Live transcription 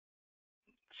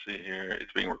see here.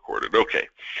 It's being recorded. Okay.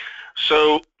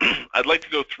 So I'd like to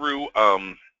go through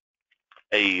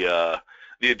the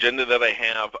agenda that I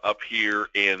have up here,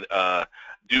 and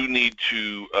do need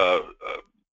to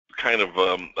kind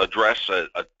of address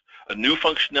a new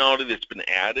functionality that's been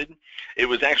added. It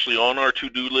was actually on our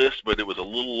to-do list, but it was a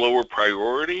little lower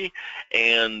priority,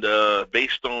 and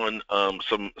based on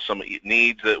some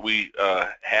needs that we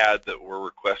had that were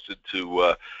requested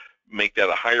to make that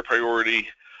a higher priority,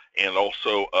 and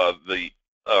also the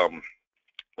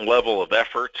level of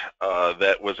effort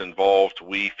that was involved,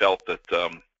 we felt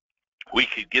that we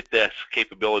could get this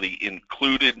capability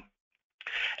included.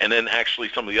 And then actually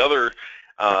some of the other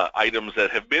items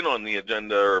that have been on the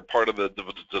agenda are part of the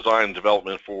design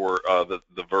development for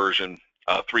the version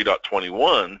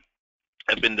 3.21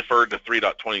 have been deferred to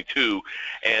 3.22.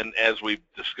 And as we've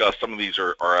discussed, some of these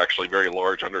are actually very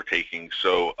large undertakings.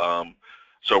 So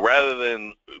so rather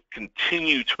than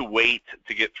continue to wait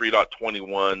to get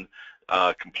 3.21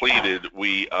 completed,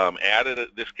 we added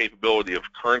this capability of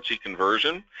currency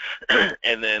conversion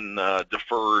and then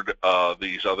deferred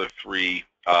these other three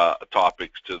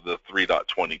topics to the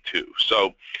 3.22.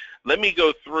 So let me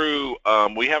go through,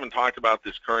 we haven't talked about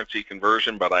this currency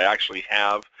conversion, but I actually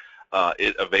have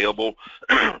it available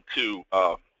to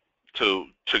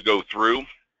go through,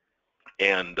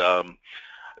 and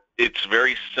it's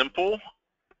very simple,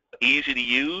 easy to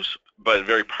use, but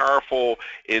very powerful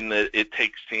in that it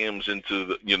takes TAMS into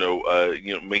the,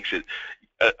 makes it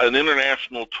an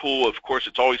international tool. Of course,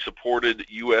 it's always supported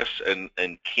U.S. and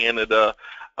Canada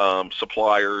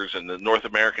suppliers and the North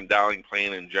American dialing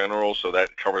plan in general, so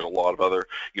that covers a lot of other,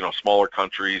 smaller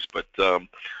countries, but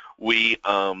we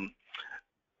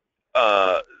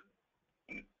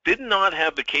did not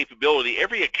have the capability.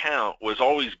 Every account was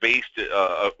always based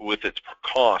with its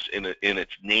cost in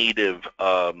its native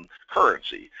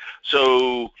currency.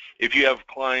 So if you have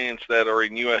clients that are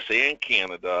in USA and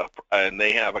Canada, and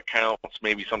they have accounts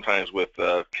maybe sometimes with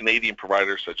Canadian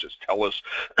providers such as TELUS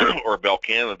or Bell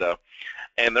Canada,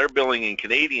 and they're billing in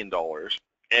Canadian dollars,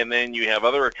 and then you have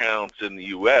other accounts in the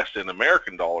US in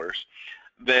American dollars,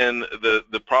 then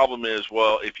the problem is,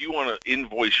 well, if you want to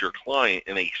invoice your client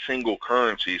in a single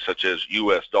currency such as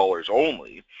US dollars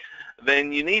only,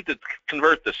 then you need to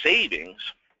convert the savings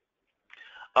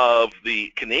of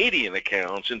the Canadian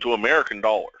accounts into American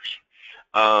dollars.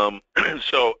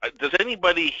 So does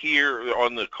anybody here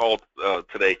on the call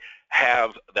today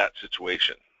have that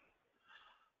situation?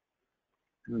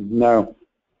 No.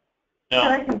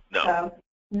 No.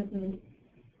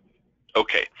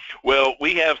 Okay, well,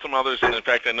 we have some others, and in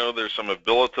fact, I know there's some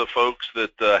Abilita folks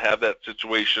that have that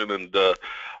situation,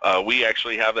 and we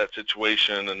actually have that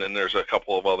situation, and then there's a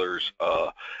couple of others.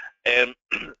 And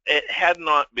it had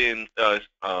not been a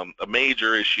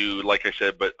major issue, like I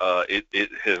said, but it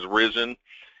has risen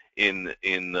in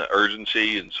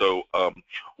urgency, and so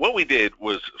what we did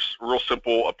was a real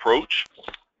simple approach,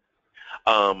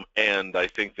 and I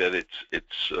think that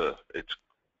it's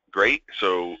great.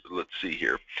 So let's see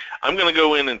here. I'm going to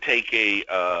go in and take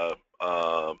a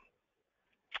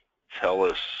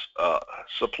TELUS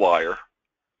supplier,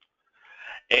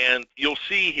 and you'll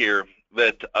see here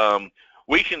that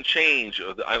we can change.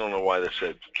 I don't know why this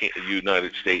said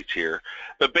United States here,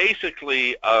 but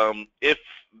basically, if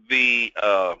the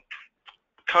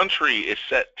country is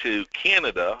set to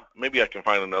Canada, maybe I can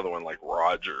find another one like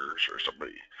Rogers or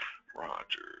somebody.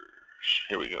 Rogers.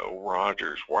 Here we go.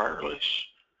 Rogers Wireless.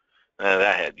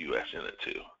 That had U.S. in it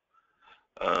too.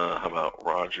 How about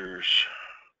Rogers?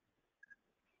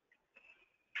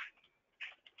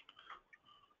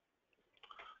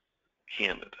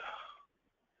 Canada.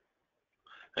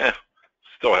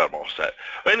 Still have them all set.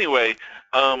 But anyway,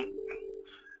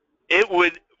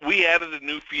 we added a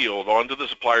new field onto the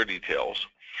supplier details,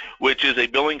 which is a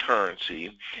billing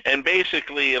currency, and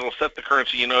basically it'll set the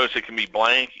currency. You notice it can be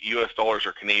blank, US dollars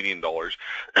or Canadian dollars.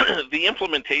 The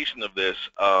implementation of this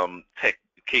tech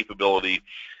capability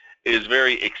is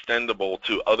very extendable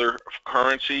to other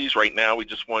currencies. Right now we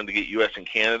just wanted to get US and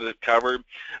Canada covered,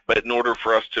 but in order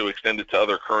for us to extend it to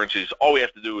other currencies, all we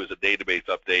have to do is a database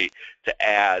update to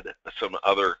add some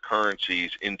other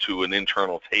currencies into an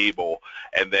internal table,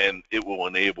 and then it will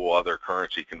enable other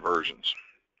currency conversions.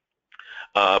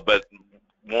 But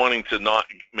wanting to not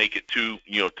make it too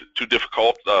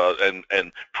difficult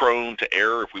and prone to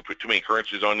error. If we put too many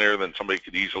currencies on there, then somebody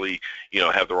could easily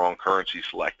have the wrong currency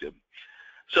selected.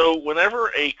 So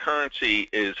whenever a currency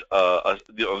is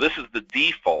this is the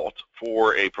default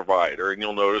for a provider, and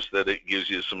you'll notice that it gives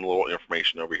you some little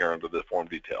information over here under the form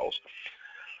details.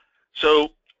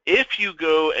 So if you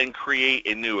go and create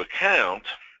a new account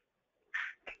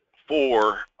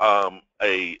for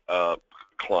a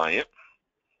client,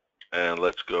 and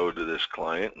let's go to this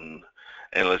client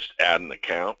and let's add an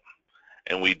account,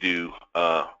 and we do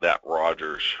that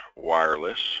Rogers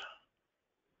Wireless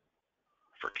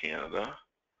for Canada,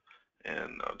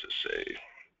 and I'll just say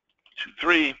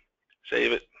 23,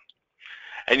 save it.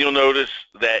 And you'll notice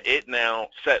that it now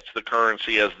sets the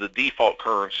currency as the default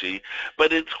currency,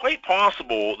 but it's quite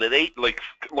possible that like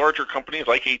larger companies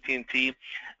like AT&T,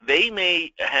 they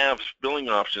may have billing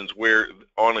options where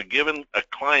on a given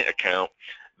client account,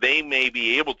 they may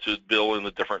be able to bill in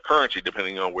a different currency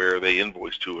depending on where they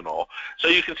invoice to and all. So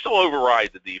you can still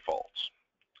override the defaults,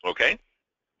 okay?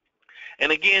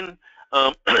 And again,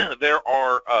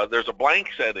 there's a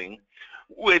blank setting,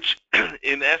 which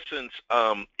in essence,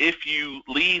 if you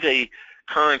leave a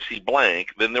currency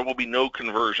blank, then there will be no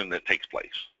conversion that takes place.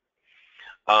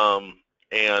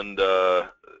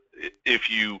 If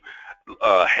you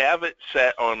have it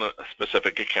set on a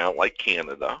specific account like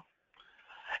Canada,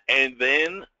 and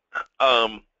then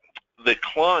the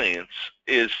clients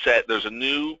is set, there's a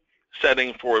new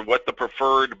setting for what the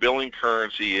preferred billing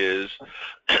currency is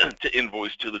to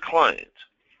invoice to the client.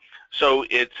 So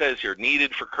it says here,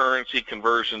 needed for currency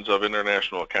conversions of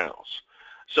international accounts.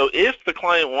 So if the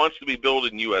client wants to be billed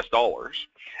in US dollars,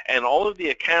 and all of the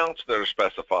accounts that are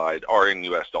specified are in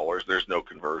US dollars, there's no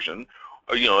conversion.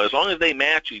 You know, as long as they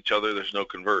match each other, there's no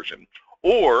conversion.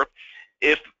 Or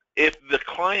if the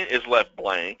client is left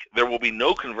blank, there will be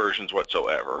no conversions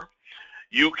whatsoever.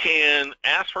 You can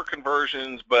ask for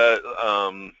conversions, but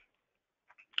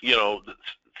you know,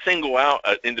 single out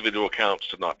individual accounts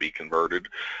to not be converted.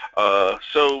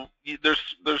 So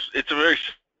it's a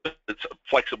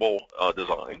flexible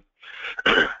design.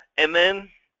 And then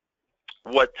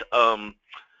what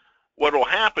will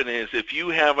happen is if you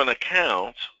have an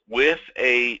account with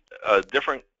a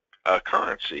different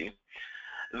currency,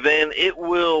 then it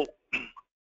will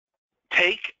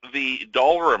take the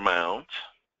dollar amount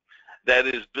that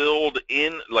is billed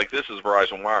in, like this is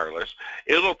Verizon Wireless,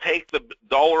 it'll take the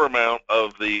dollar amount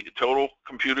of the total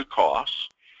computed costs,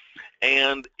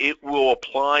 and it will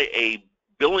apply a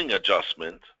billing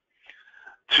adjustment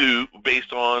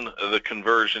based on the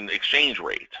conversion exchange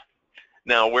rate.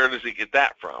 Now, where does it get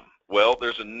that from? Well,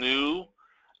 there's a new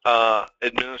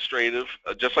administrative,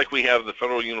 just like we have the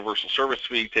Federal Universal Service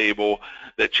Fee table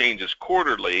that changes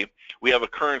quarterly, we have a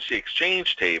currency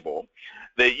exchange table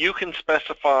that you can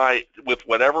specify with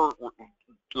whatever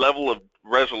level of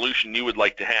resolution you would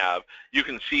like to have. You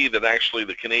can see that actually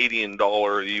the Canadian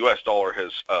dollar, the US dollar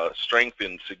has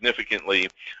strengthened significantly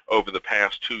over the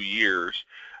past 2 years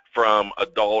from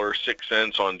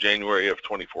 $1.06 on January of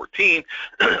 2014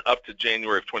 up to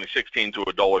January of 2016 to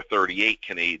 $1.38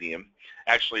 Canadian.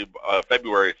 Actually,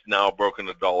 February it's now broken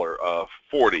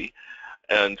 $1.40.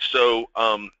 And so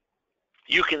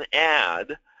you can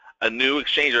add a new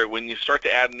exchange rate. When you start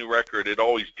to add a new record, it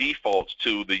always defaults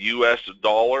to the US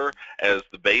dollar as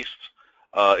the base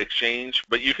exchange,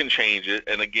 but you can change it.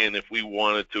 And again, if we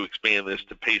wanted to expand this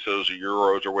to pesos or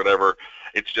euros or whatever,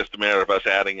 it's just a matter of us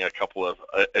adding a couple of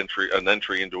an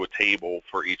entry into a table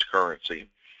for each currency.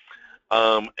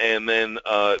 And then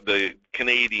the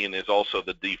Canadian is also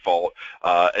the default.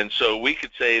 And so we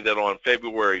could say that on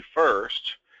February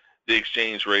 1st, the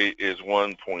exchange rate is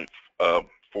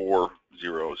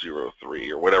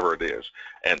 1.4003 or whatever it is,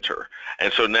 enter.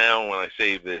 And so now when I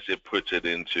save this, it puts it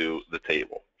into the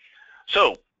table.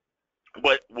 So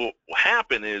what will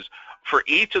happen is for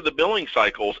each of the billing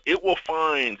cycles, it will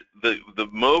find the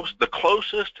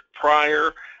closest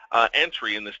prior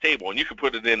entry in this table, and you can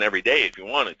put it in every day if you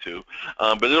wanted to,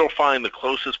 but it'll find the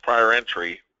closest prior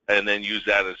entry and then use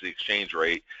that as the exchange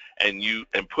rate, and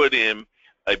put in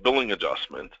a billing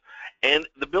adjustment. And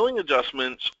the billing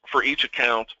adjustments for each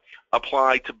account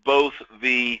apply to both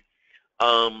the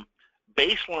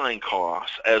baseline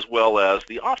costs as well as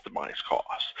the optimized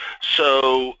costs.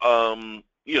 So,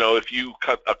 you know, if you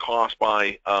cut a cost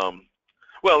by,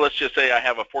 well, let's just say I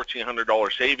have a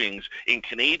 $1,400 savings in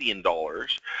Canadian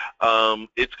dollars,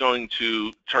 it's going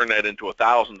to turn that into a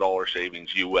 $1,000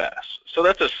 savings US. So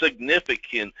that's a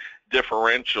significant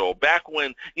differential. Back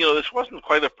when, you know, this wasn't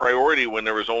quite a priority when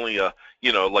there was only a,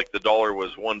 you know, like the dollar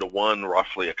was 1-to-1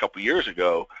 roughly a couple years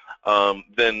ago,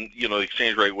 then, you know, the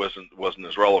exchange rate wasn't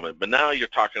as relevant. But now you're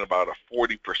talking about a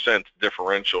 40%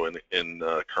 differential in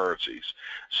currencies.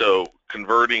 So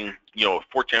converting, you know,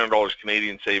 $1,400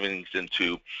 Canadian savings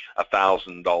into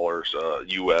 $1,000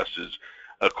 US is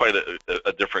quite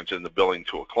a difference in the billing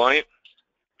to a client.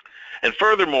 And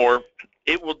furthermore,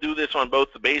 it will do this on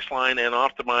both the baseline and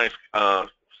optimized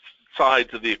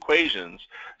sides of the equations,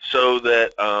 so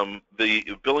that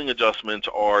the billing adjustments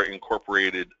are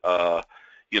incorporated,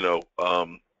 you know,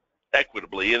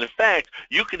 equitably. And in fact,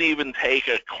 you can even take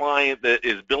a client that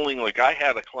is billing, like I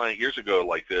had a client years ago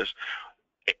like this.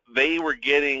 They were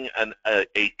getting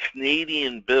a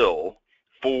Canadian bill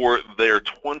for their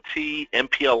 20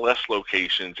 MPLS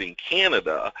locations in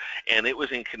Canada, and it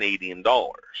was in Canadian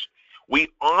dollars. We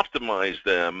optimized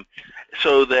them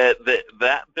so that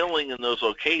that billing in those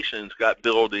locations got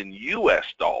billed in US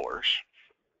dollars.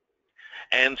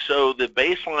 And so the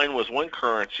baseline was one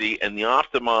currency, and the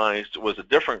optimized was a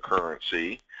different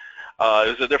currency.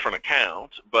 It was a different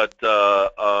account, but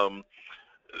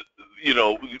you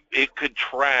know, it could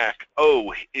track,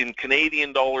 oh, in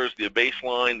Canadian dollars, the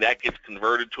baseline, that gets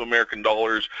converted to American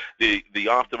dollars. The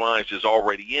optimized is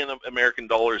already in American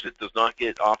dollars. It does not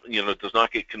get, you know, it does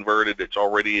not get converted. It's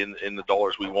already in the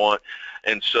dollars we want.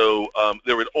 And so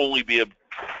there would only be a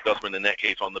adjustment in that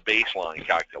case on the baseline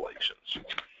calculations.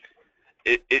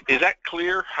 Is that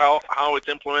clear how it's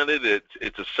implemented?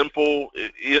 It's a simple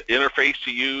interface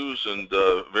to use and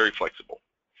very flexible.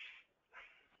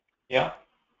 Yeah.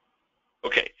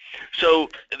 Okay, so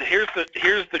here's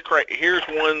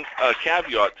one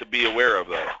caveat to be aware of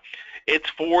though. It's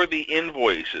for the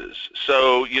invoices.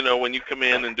 So you know when you come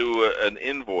in and do an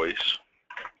invoice,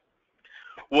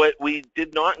 what we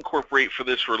did not incorporate for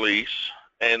this release,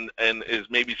 and is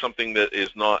maybe something that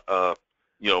is not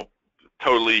you know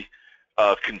totally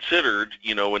considered,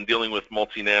 you know, when dealing with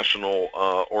multinational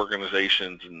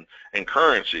organizations and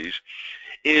currencies,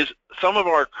 is some of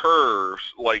our curves,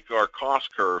 like our cost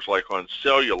curves, like on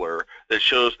cellular, that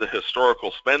shows the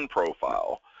historical spend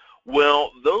profile.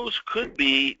 Well, those could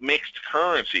be mixed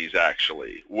currencies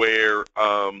actually, where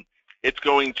it's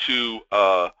going to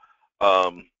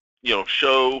you know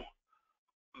show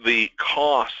the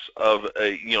costs of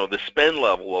a, you know, the spend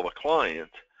level of a client.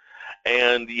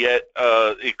 And yet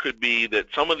it could be that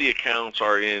some of the accounts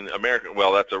are in American.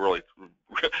 Well, that's a really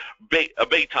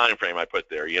big time frame I put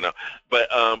there, you know. But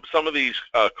some of these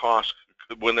costs,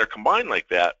 when they're combined like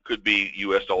that, could be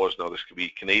U.S. dollars. No, this could be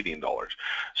Canadian dollars.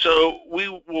 So we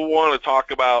will want to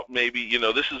talk about maybe, you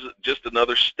know, this is just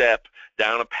another step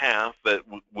down a path that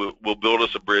will build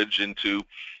us a bridge into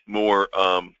more,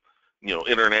 you know,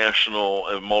 international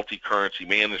and multi-currency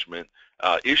management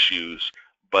issues.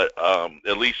 But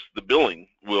at least the billing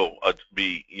will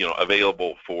be, you know,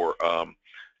 available for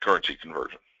currency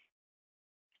conversion.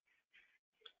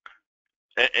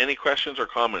 Any questions or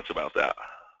comments about that?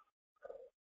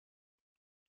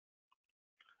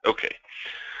 Okay.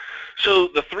 So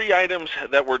the three items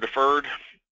that were deferred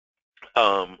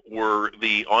were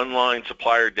the online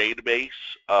supplier database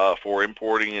for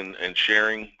importing and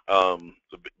sharing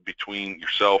between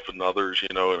yourself and others,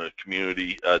 you know, in a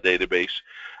community database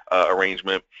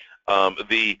arrangement.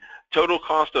 The total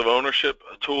cost of ownership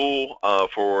tool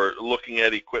for looking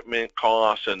at equipment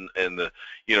costs and the,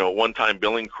 you know, one-time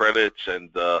billing credits and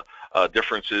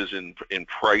differences in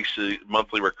prices,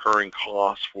 monthly recurring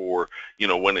costs for, you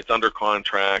know, when it's under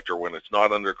contract or when it's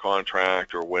not under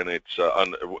contract or when it's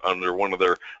under one of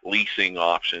their leasing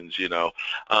options, you know.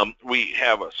 We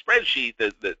have a spreadsheet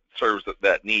that serves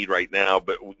that need right now,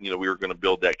 but, you know, we were going to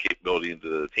build that capability into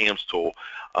the TAMS tool.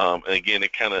 And again,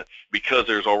 it kind of, because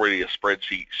there's already a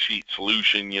spreadsheet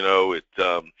solution, you know, it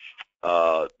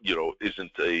you know,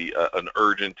 isn't an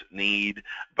urgent need,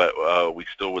 but we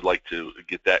still would like to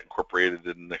get that incorporated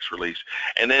in the next release.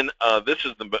 And then this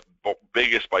is the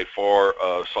biggest by far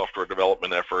software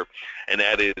development effort, and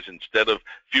that is, instead of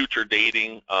future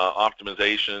dating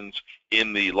optimizations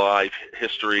in the live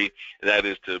history, that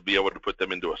is to be able to put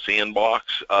them into a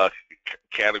sandbox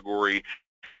category,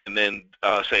 and then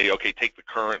say, okay, take the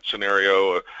current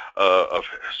scenario of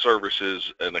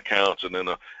services and accounts, and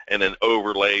then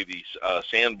overlay these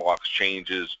sandbox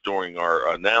changes during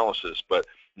our analysis, but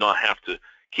not have to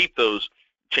keep those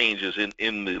changes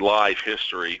in the live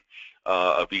history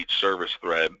of each service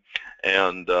thread.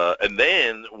 And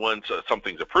then once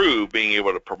something's approved, being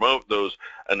able to promote those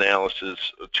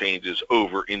analysis changes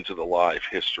over into the live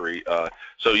history.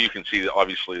 So you can see that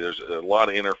obviously there's a lot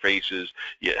of interfaces.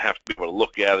 You have to be able to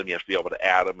look at them. You have to be able to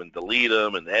add them and delete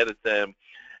them and edit them.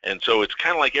 And so it's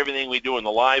kind of like everything we do in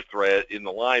the live thread,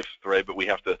 but we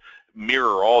have to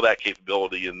mirror all that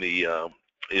capability in the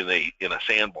in a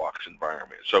sandbox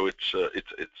environment. So it's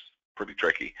pretty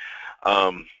tricky.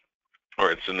 Or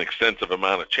it's an extensive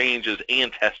amount of changes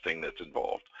and testing that's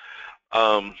involved.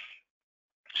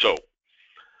 So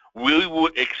we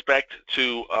would expect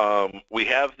to, we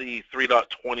have the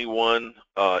 3.21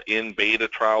 in beta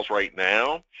trials right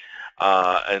now,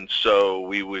 and so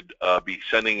we would be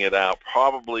sending it out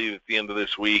probably at the end of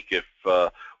this week if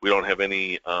we don't have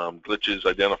any glitches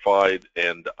identified,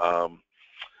 and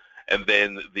And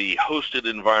then the hosted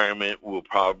environment will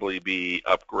probably be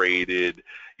upgraded.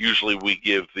 Usually we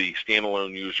give the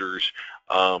standalone users,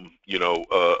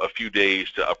 a few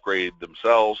days to upgrade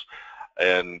themselves,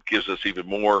 and gives us even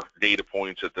more data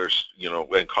points that there's,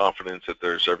 and confidence that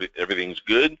there's everything's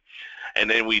good. And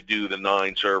then we do the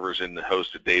 9 servers in the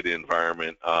hosted data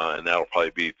environment, and that'll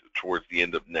probably be towards the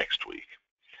end of next week.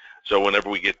 So whenever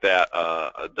we get that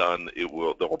done, there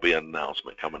will be an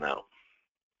announcement coming out.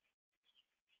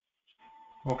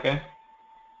 Okay.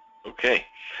 Okay.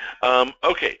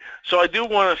 Okay. So I do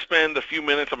want to spend a few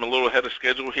minutes. I'm a little ahead of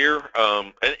schedule here.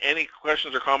 Any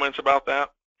questions or comments about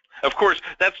that? Of course,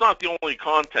 that's not the only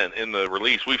content in the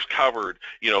release. We've covered,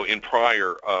 in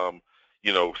prior,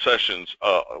 sessions,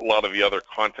 a lot of the other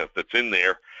content that's in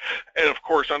there. And of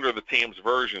course, under the TAMS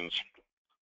versions,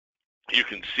 you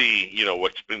can see,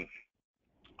 what's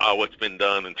been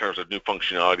done in terms of new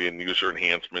functionality and user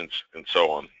enhancements and so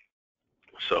on.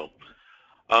 So,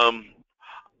 I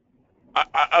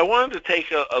wanted to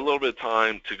take a little bit of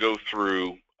time to go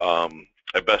through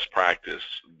a best practice,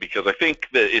 because I think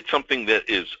that it's something that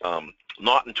is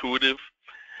not intuitive,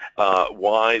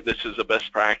 why this is a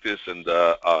best practice, and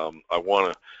I've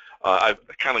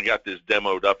kind of got this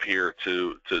demoed up here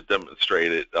to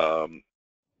demonstrate it,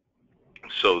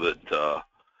 so that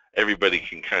everybody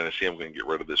can kind of see. I'm going to get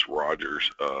rid of this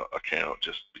Rogers account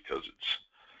just because it's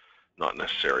not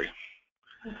necessary.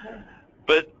 Okay.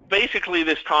 But basically,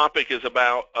 this topic is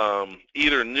about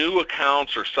either new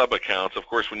accounts or sub-accounts. Of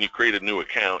course, when you create a new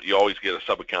account, you always get a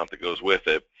sub-account that goes with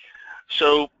it.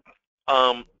 So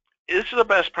this is a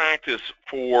best practice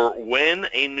for when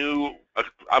a new,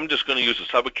 I'm just going to use a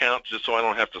sub-account just so I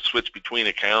don't have to switch between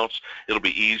accounts. It'll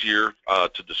be easier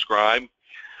to describe.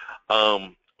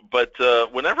 But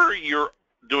whenever you're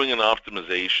doing an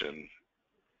optimization,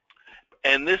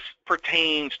 and this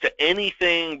pertains to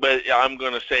anything, but I'm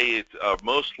going to say it's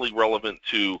mostly relevant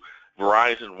to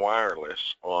Verizon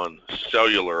Wireless on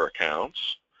cellular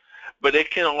accounts, but it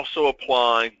can also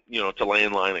apply, to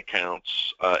landline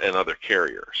accounts and other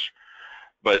carriers.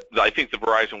 But I think the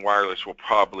Verizon Wireless will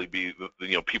probably be,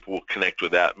 people will connect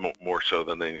with that more so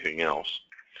than anything else.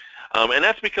 And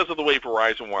that's because of the way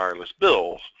Verizon Wireless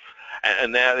bills,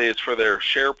 and that is for their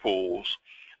share pools.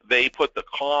 They put the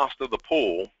cost of the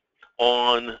pool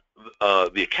on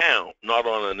the account, not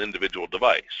on an individual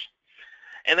device.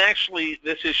 And actually,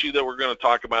 this issue that we're going to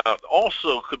talk about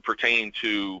also could pertain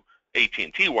to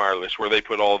AT&T Wireless, where they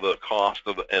put all the cost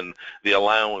and the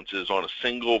allowances on a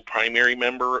single primary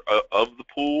member of the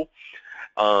pool.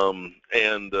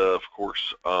 And of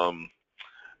course,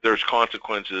 there's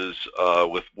consequences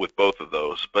with both of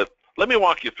those. But let me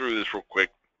walk you through this real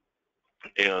quick,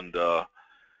 and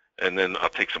then I'll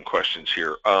take some questions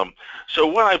here. So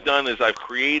what I've done is I've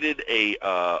created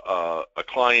a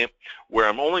client where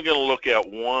I'm only going to look at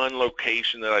one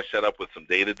location that I set up with some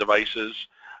data devices.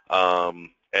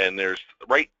 And there's,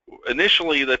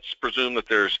 initially, let's presume that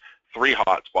there's 3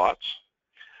 hotspots.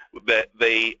 That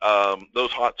those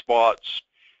hotspots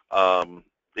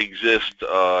exist.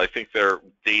 I think their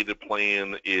data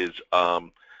plan is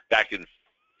back in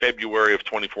February of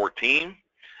 2014.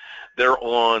 They're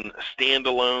on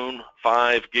standalone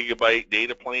 5 GB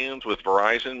data plans with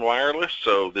Verizon Wireless,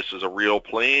 so this is a real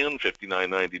plan,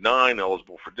 $59.99,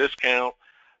 eligible for discount,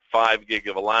 5 gig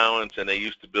of allowance, and they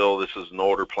used to bill, this is an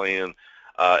older plan,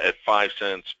 at 5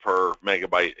 cents per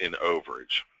megabyte in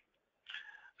overage.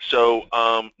 So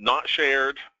not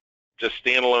shared, just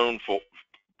standalone full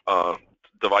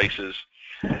devices.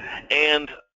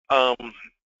 And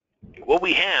what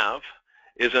we have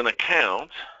is an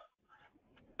account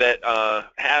that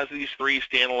has these 3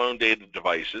 standalone data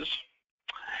devices,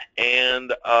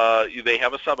 and they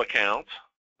have a sub-account.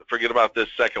 Forget about this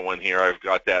second one here. I've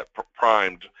got that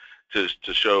primed to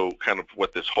show kind of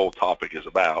what this whole topic is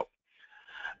about.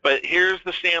 But here's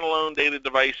the standalone data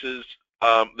devices.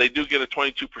 They do get a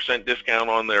 22%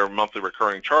 discount on their monthly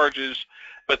recurring charges,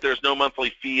 but there's no monthly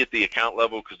fee at the account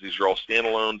level because these are all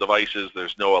standalone devices.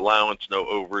 There's no allowance, no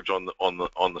overage on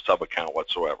the sub-account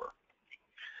whatsoever.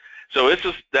 So this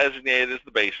is designated as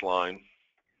the baseline.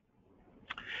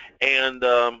 And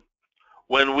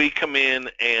when we come in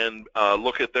and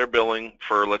look at their billing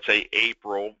for, let's say,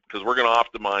 April, because we're going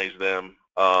to optimize them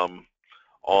on,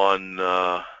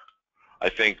 I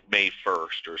think, May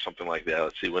 1st or something like that.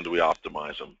 Let's see, when do we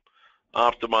optimize them?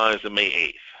 Optimize them May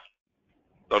 8th.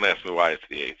 Don't ask me why it's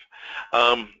the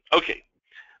 8th. Okay,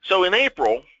 so in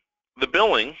April, the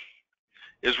billing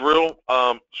is real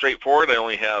straightforward. I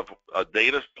only have a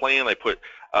data plan. I put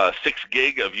 6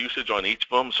 gig of usage on each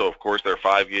of them, so of course they're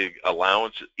 5 gig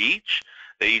allowance each.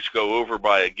 They each go over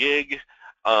by a gig.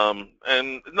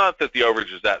 And not that the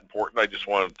overage is that important. I just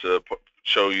wanted to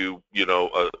show you,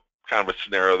 a kind of a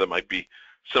scenario that might be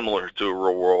similar to a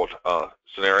real world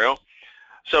scenario.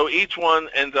 So each one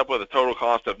ends up with a total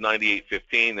cost of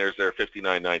 $98.15. There's their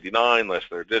 $59.99 less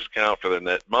their discount for their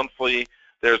net monthly.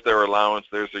 There's their allowance.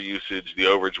 There's their usage. The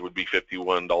overage would be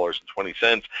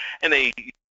 $51.20, and they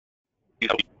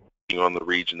on the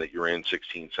region that you're in,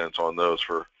 16 cents on those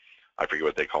for, I forget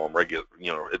what they call them, regular,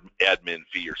 admin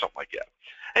fee or something like that.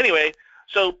 Anyway,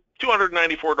 so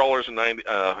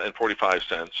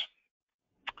 $294.45.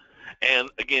 And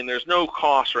again, there's no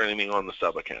cost or anything on the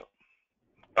sub account.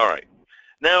 All right.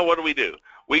 Now what do?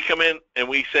 We come in and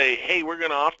we say, hey, we're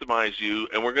going to optimize you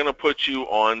and we're going to put you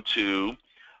onto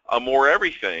a more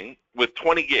everything with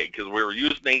 20 gig because we were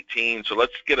using 18, so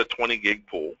let's get a 20 gig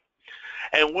pool.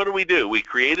 And what do? We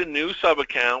create a new sub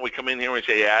account. We come in here and we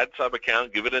say add sub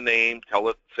account, give it a name, tell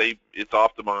it, say it's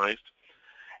optimized.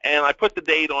 And I put the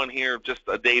date on here just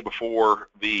a day before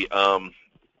the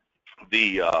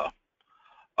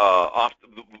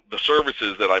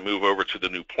services that I move over to the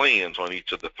new plans on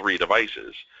each of the 3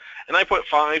 devices. And I put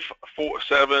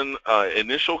 547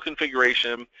 initial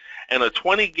configuration and a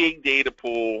 20 gig data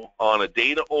pool on a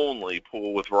data only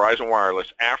pool with Verizon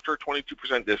Wireless after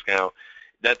 22% discount.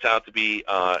 That's out to be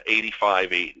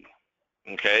 $85.80.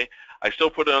 Okay, I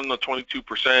still put it on the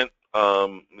 22%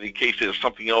 in case there's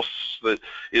something else that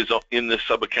is in this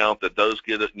sub account that does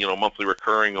get it, monthly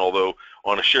recurring. Although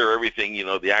on a share everything,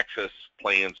 the access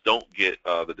plans don't get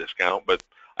the discount, but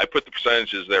I put the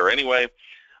percentages there anyway.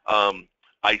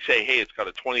 I say, hey, it's got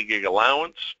a 20 gig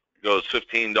allowance. It goes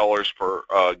 $15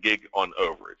 per gig on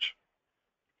overage.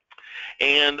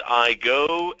 And I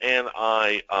go and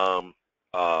I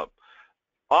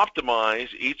optimize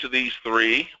each of these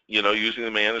 3, using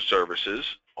the managed services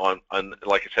on,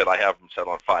 like I said, I have them set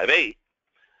on 5.8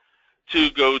 to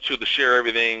go to the share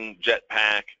everything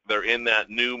Jetpack. They're in that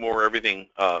new more everything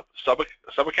sub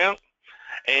account,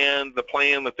 and the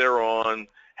plan that they're on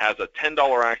has a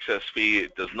 $10 access fee.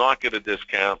 It does not get a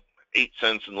discount, 8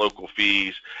 cents in local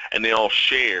fees, and they all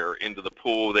share into the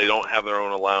pool. They don't have their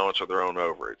own allowance or their own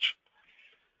overage.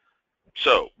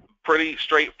 So pretty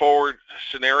straightforward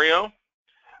scenario.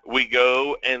 We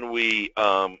go and we,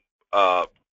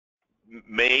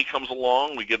 May comes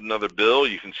along, we get another bill.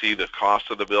 You can see the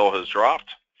cost of the bill has dropped.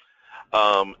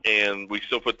 And we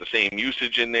still put the same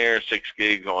usage in there, 6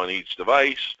 gig on each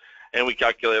device, and we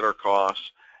calculate our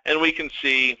costs. And we can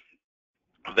see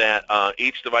that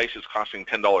each device is costing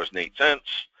 $10.08,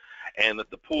 and that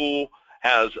the pool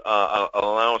has an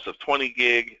allowance of 20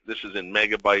 gig. This is in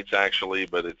megabytes actually,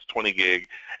 but it's 20 gig,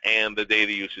 and the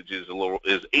data usage is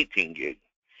 18 gig.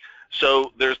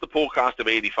 So there's the pool cost of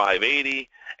 $85.80,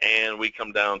 and we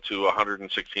come down to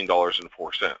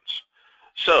 $116.04.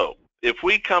 So if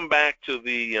we come back to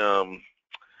the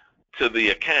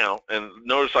account, and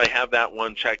notice I have that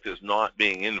one checked as not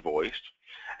being invoiced,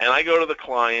 and I go to the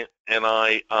client and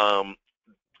I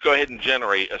go ahead and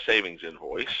generate a savings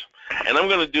invoice. And I'm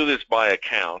going to do this by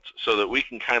account so that we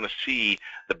can kind of see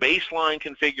the baseline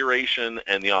configuration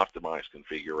and the optimized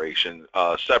configuration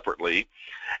separately.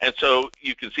 And so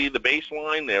you can see the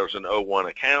baseline. There's an 01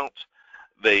 account.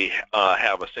 They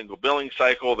have a single billing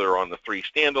cycle. They're on the 3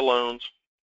 standalones.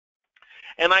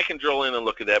 And I can drill in and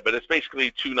look at that, but it's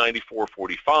basically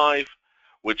 $294.45,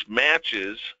 which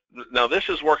matches. Now this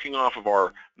is working off of I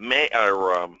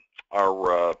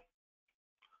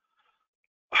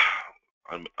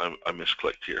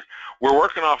misclicked here. We're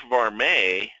working off of our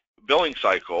May billing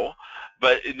cycle,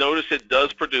 but notice it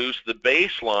does produce the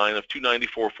baseline of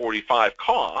 $294.45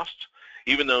 cost,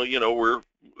 even though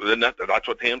that's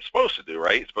what TAM's supposed to do,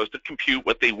 right? It's supposed to compute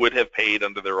what they would have paid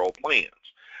under their old plans.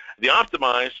 The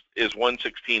optimized is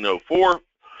 $116.04.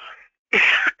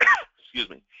 Excuse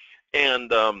me,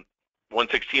 and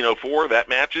 $116.04, that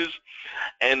matches.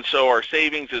 And so our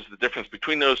savings is the difference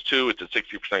between those two. It's a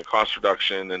 60% cost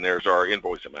reduction, and there's our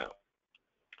invoice amount.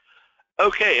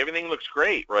 Okay, everything looks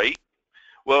great, right?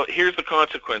 Well, here's the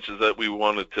consequences that we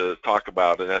wanted to talk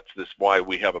about, and that's why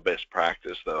we have a best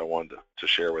practice that I wanted to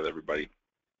share with everybody.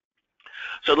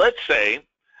 So let's say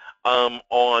on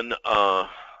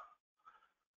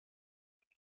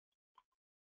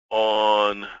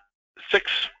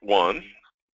 6/1,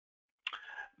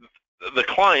 the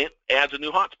client adds a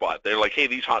new hotspot. They're like, hey,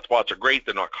 these hotspots are great.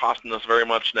 They're not costing us very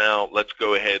much now. Let's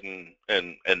go ahead and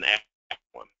add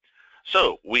one.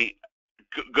 So we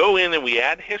go in and we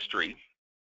add history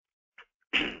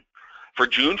for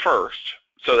June 1st.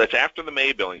 So that's after the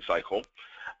May billing cycle,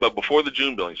 but before the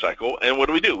June billing cycle. And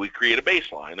what do? We create a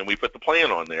baseline, and we put the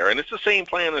plan on there. And it's the same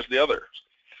plan as the others.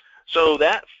 So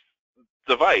that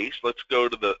device, let's go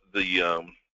to the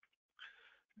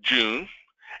June,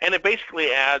 and it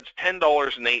basically adds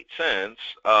 $10.08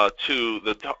 to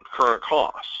the current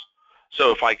costs.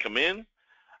 So if I come in,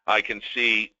 I can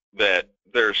see that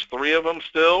there's 3 of them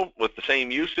still with the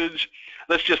same usage.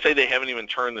 Let's just say they haven't even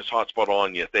turned this hotspot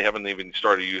on yet. They haven't even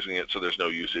started using it, so there's no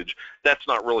usage. That's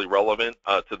not really relevant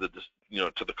to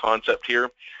the concept here.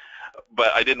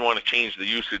 But I didn't want to change the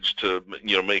usage to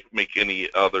make any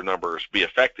other numbers be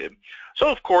affected. So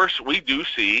of course we do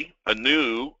see a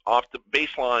new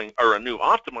baseline, or a new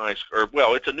optimized, or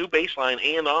well, it's a new baseline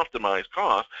and optimized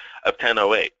cost of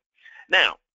 1008.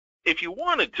 Now, if you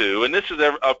wanted to, and this is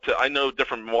up to, I know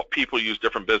different people use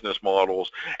different business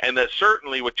models, and that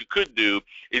certainly what you could do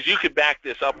is you could back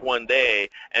this up one day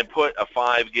and put a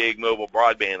 5 gig mobile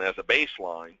broadband as a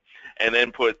baseline, and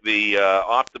then put the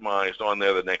optimized on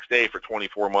there the next day for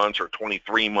 24 months or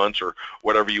 23 months or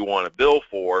whatever you want to bill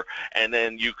for, and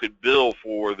then you could bill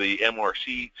for the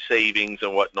MRC savings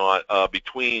and whatnot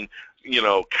between,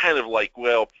 kind of like,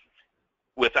 well,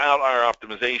 without our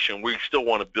optimization, we still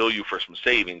want to bill you for some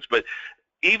savings. But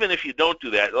even if you don't do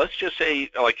that, let's just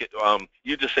say, like,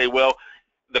 you just say, well,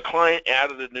 the client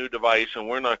added a new device, and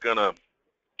we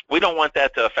don't want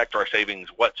that to affect our savings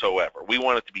whatsoever. We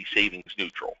want it to be savings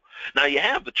neutral. Now, you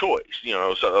have the choice,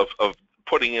 of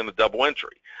putting in a double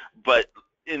entry, but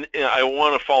I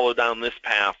want to follow down this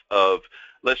path of,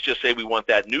 let's just say we want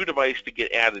that new device to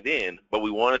get added in, but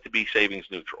we want it to be savings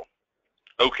neutral.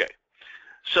 Okay,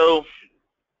 so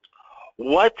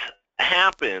what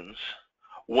happens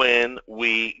when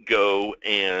we go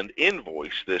and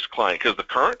invoice this client? Because the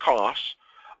current costs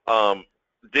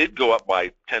did go up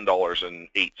by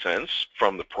 $10.08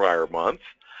 from the prior month,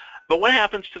 but what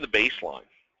happens to the baseline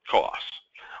costs?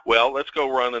 Well, let's go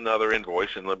run another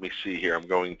invoice, and let me see here. I'm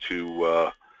going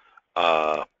to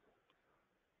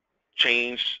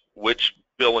change which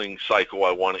billing cycle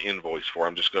I want to invoice for.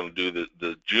 I'm just going to do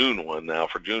the June one now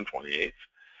for June 28th.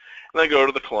 And I go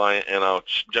to the client, and I'll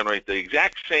generate the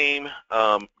exact same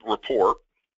report.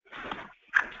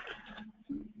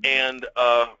 And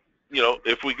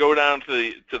if we go down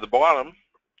to the bottom,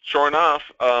 sure enough,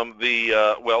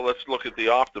 well, let's look at the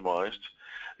optimized.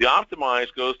 The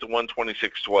optimized goes to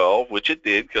 126.12, which it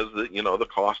did, because the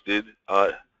cost did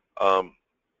go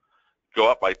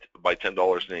up by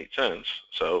 $10.08,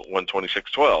 so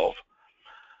 126.12.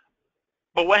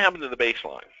 But what happened to the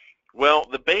baseline? Well,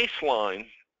 the baseline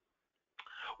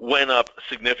went up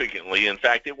significantly. In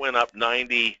fact, it went up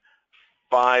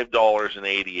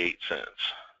 $95.88.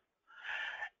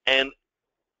 And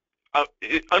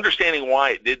understanding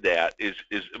why it did that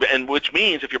and which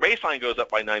means if your baseline goes up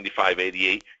by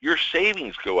 $95.88, your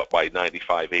savings go up by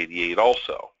 $95.88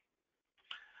 also.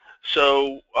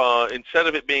 So instead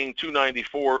of it being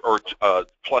 $294 or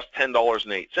plus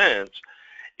 $10.08,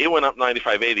 it went up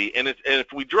 $95.80. And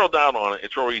if we drill down on it,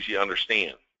 it's real easy to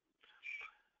understand.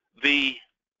 The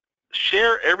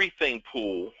Share Everything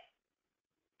pool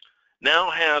now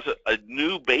has a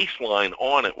new baseline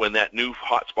on it when that new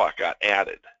hotspot got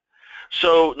added.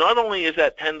 So not only is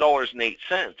that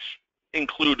 $10.08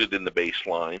 included in the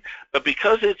baseline, but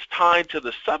because it's tied to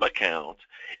the sub-account,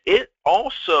 it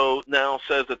also now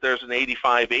says that there's an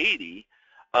 $85.80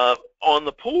 on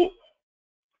the pool.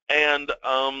 And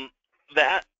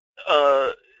that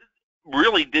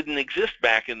really didn't exist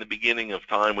back in the beginning of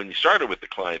time when you started with the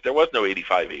client. There was no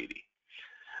 $85.80.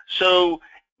 So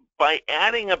by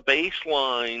adding a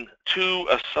baseline to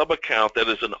a sub-account that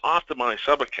is an optimized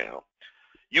sub-account,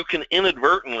 you can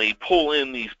inadvertently pull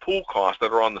in these pool costs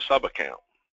that are on the sub-account.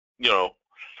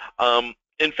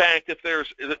 In fact,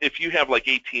 if you have like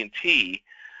AT&T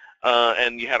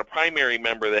and you had a primary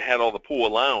member that had all the pool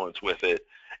allowance with it,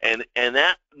 and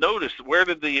that, notice, where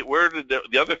did the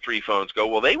other 3 phones go?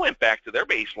 Well, they went back to their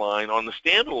baseline on the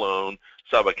standalone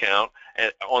sub-account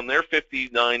and on their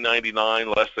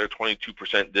 $59.99 less their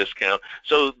 22% discount.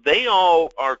 So they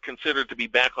all are considered to be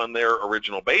back on their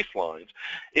original baselines.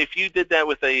 If you did that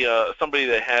with somebody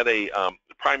that had a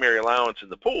primary allowance in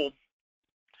the pool,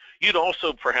 you'd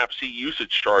also perhaps see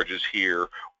usage charges here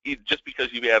just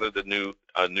because you've added a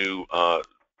new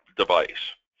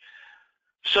device.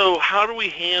 So how do we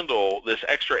handle this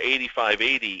extra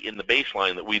 $85.80 in the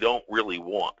baseline that we don't really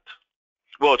want?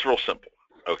 Well, it's real simple,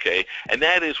 okay? And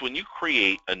that is when you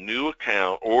create a new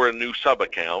account or a new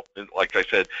sub-account, and like I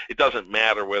said, it doesn't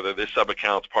matter whether this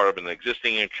sub-account is part of an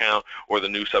existing account or the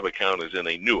new sub-account is in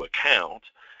a new account,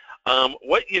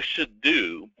 what you should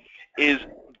do is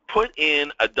put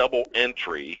in a double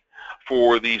entry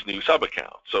for these new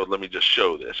sub-accounts. So let me just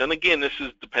show this. And again, this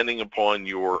is depending upon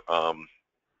your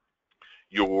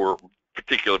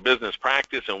particular business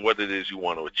practice and what it is you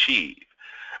want to achieve.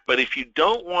 But if you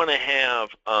don't want to have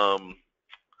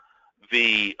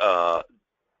the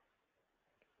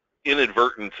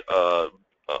inadvertent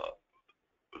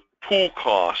pool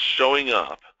costs showing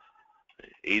up,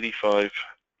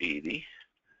 8580,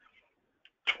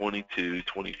 22,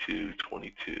 22,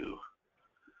 22,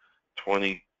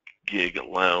 20 gig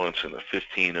allowance and a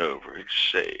 15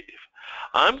 overage save.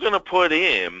 I'm going to put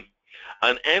in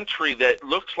an entry that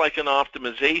looks like an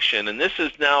optimization, and this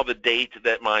is now the date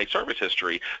that my service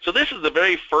history. So this is the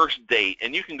very first date,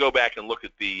 and you can go back and look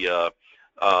at the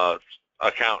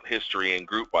account history and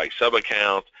group by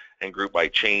sub-account and group by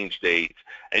change date,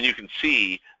 and you can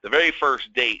see the very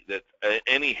first date that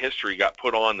any history got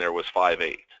put on there was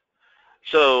 5/8.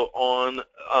 So on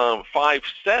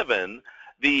 5/7,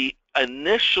 the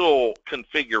initial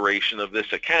configuration of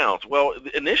this account, well,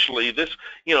 initially this,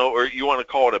 or you want to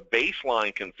call it a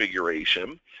baseline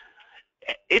configuration,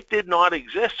 it did not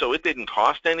exist, so it didn't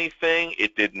cost anything,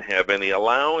 it didn't have any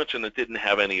allowance, and it didn't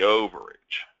have any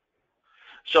overage.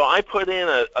 So I put in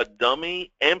a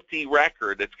dummy empty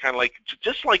record that's kind of like,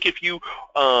 just like if you,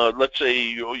 let's say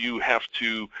you have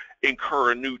to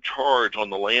incur a new charge on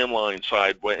the landline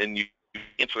side and you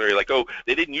ancillary, like, oh,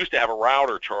 they didn't used to have a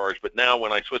router charge, but now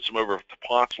when I switch them over to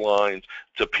POTS lines,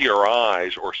 to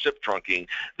PRIs or SIP trunking,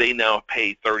 they now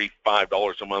pay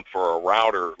 $35 a month for a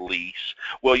router lease.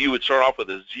 Well, you would start off with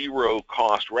a zero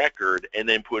cost record and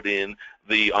then put in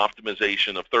the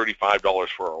optimization of $35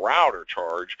 for a router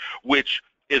charge, which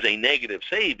is a negative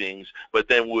savings, but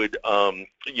then would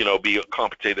be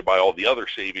compensated by all the other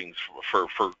savings for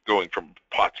going from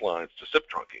POTS lines to SIP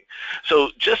trunking.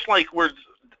 So just like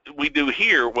we do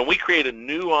here, when we create a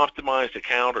new optimized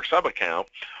account or sub-account,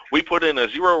 we put in a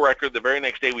zero record. The very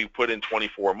next day we put in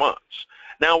 24 months.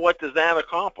 Now what does that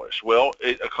accomplish? Well,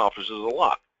 it accomplishes a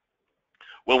lot.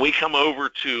 When we come over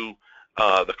to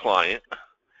the client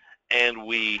and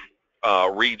we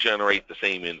regenerate the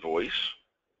same invoice,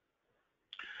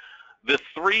 the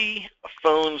 3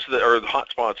 phones that are the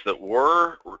hotspots that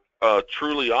were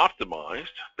truly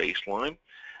optimized, baseline,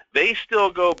 they still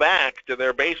go back to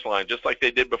their baseline just like they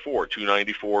did before,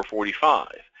 294.45.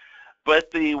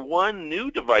 But the one new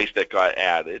device that got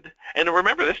added, and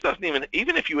remember, this doesn't even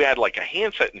if you add like a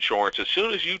handset insurance, as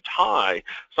soon as you tie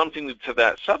something to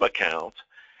that sub-account,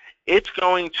 it's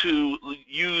going to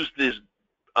use this,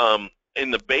 in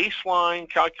the baseline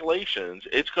calculations,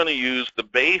 it's going to use the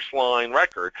baseline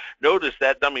record. Notice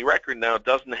that dummy record now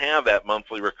doesn't have that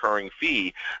monthly recurring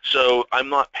fee, so I'm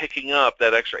not picking up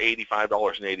that extra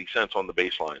 $85.80 on the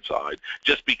baseline side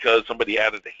just because somebody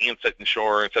added the handset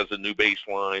insurance as a new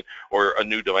baseline or a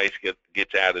new device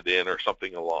gets added in or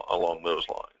something along those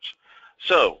lines.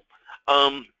 So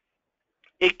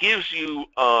it gives you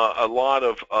a lot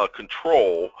of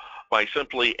control by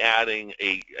simply adding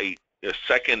a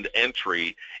second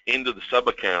entry into the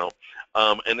sub-account,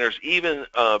 and there's even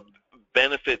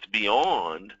benefits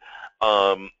beyond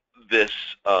this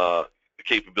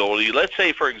capability. Let's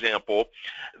say, for example,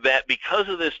 that because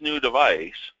of this new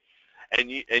device,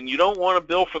 and you don't want to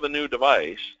bill for the new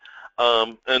device,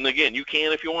 and again, you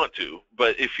can if you want to,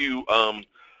 but if you,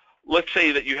 let's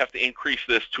say that you have to increase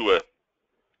this to a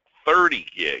 30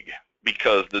 gig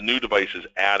because the new device is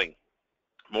adding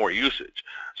more usage.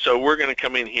 So we're going to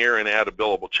come in here and add a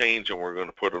billable change, and we're going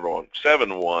to put it on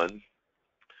 7/1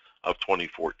 of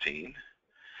 2014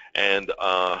 and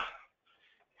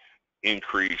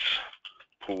increase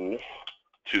pool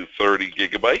to 30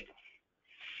 gigabyte.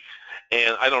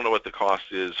 And I don't know what the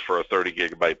cost is for a 30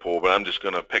 gigabyte pool, but I'm just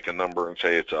going to pick a number and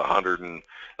say it's 100 and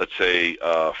let's say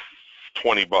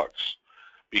 $20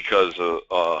 because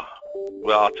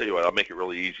well, I'll tell you what, I'll make it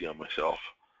really easy on myself.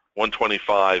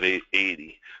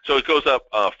 125.80. So it goes up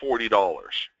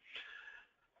 $40.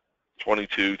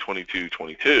 22, 22,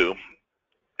 22,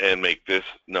 and make this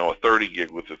now a 30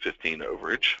 gig with a 15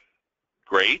 overage.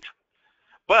 Great.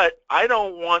 But I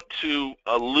don't want to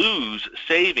lose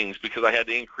savings because I had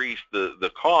to increase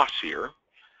the costs here.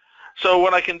 So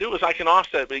what I can do is I can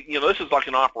offset, this is like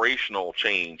an operational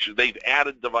change. They've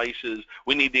added devices.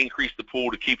 We need to increase the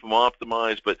pool to keep them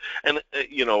optimized, but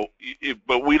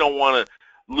we don't want to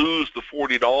lose the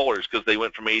 $40 because they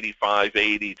went from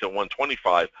 85.80 to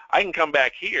 125. I can come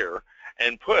back here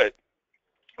and put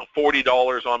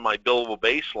 $40 on my billable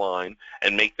baseline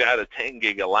and make that a 10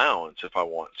 gig allowance if I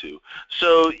want to.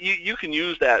 So you can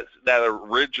use that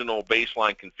original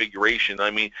baseline configuration.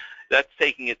 I mean, that's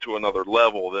taking it to another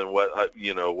level than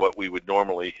what we would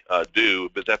normally do,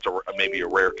 but that's maybe a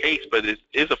rare case. But it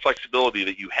is a flexibility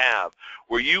that you have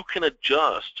where you can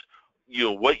adjust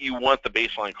what you want the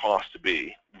baseline cost to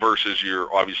be versus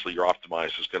obviously your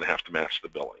optimizer is going to have to match the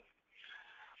billing.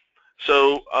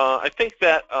 So I think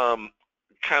that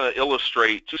kind of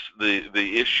illustrates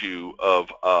the issue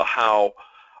of how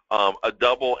a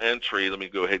double entry, let me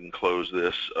go ahead and close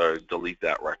this or delete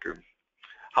that record,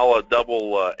 how a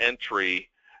double entry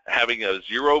having a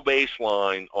zero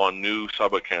baseline on new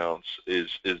sub-accounts is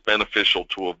beneficial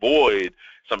to avoid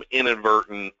some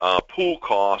inadvertent pool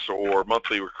costs or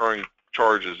monthly recurring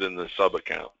charges in the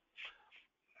sub-account.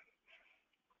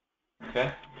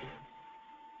 Okay.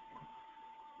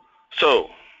 So,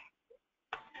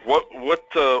 what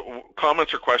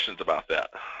comments or questions about that?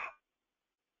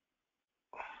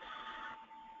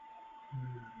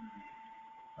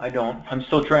 I don't. I'm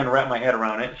still trying to wrap my head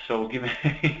around it, so give me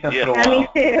a little Yeah, me while.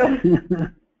 too.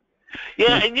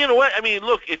 Yeah, and you know what? I mean,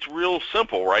 look, it's real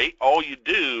simple, right? All you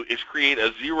do is create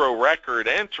a zero record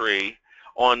entry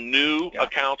on new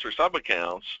accounts or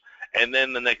sub-accounts, and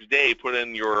then the next day put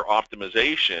in your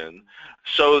optimization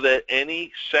so that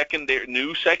any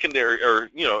new secondary,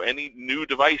 or any new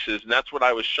devices, and that's what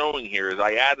I was showing here, is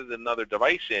I added another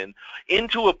device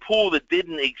into a pool that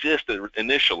didn't exist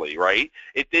initially, right?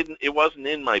 It wasn't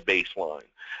in my baseline.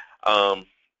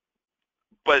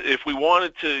 But if we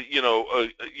wanted to,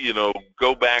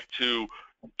 go back to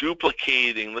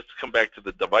duplicating, let's come back to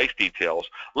the device details.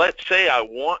 Let's say I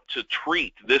want to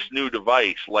treat this new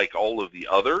device like all of the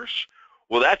others.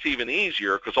 Well, that's even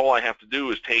easier because all I have to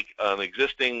do is take an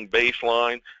existing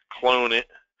baseline, clone it,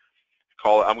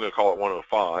 I'm going to call it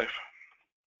 1005.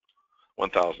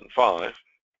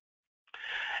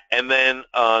 And then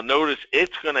notice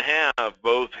it's going to have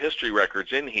both history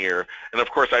records in here. And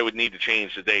of course, I would need to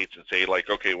change the dates and say, like,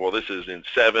 okay, well, this is in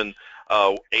 7,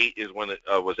 8 is when it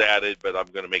was added, but I'm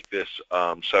going to make this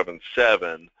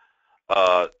 7/7.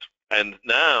 And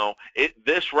now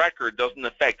this record doesn't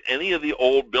affect any of the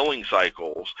old billing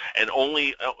cycles, and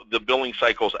only the billing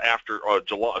cycles after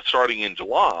July, starting in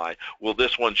July, will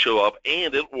this one show up,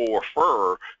 and it will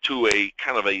refer to a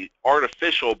kind of a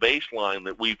artificial baseline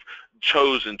that we've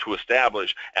chosen to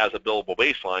establish as a billable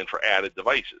baseline for added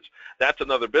devices. That's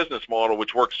another business model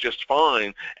which works just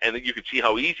fine, and you can see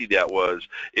how easy that was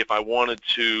if I wanted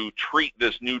to treat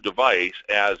this new device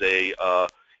as a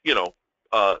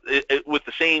with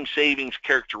the same savings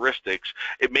characteristics.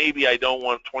 Maybe I don't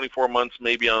want 24 months,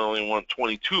 maybe I only want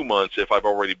 22 months if I've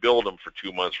already billed them for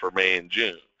 2 months for May and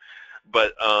June.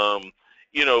 But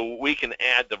we can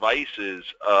add devices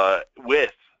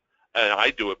and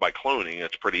I do it by cloning.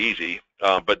 It's pretty easy,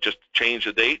 but just change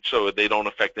the date so they don't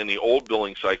affect any old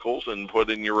billing cycles and put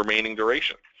in your remaining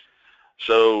duration.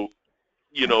 So,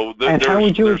 and how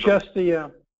would you adjust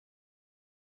the?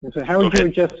 How would you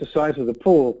adjust the size of the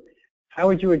pool? How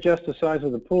would you adjust the size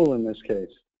of the pool in this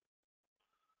case?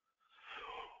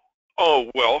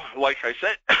 Oh, well, like I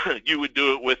said, you would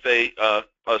do it with a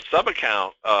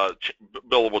sub-account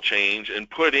billable change and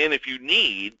put in if you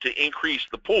need to increase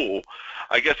the pool.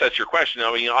 I guess that's your question.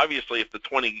 I mean, obviously, if the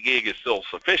 20 gig is still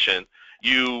sufficient,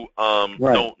 you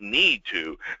don't need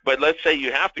to. But let's say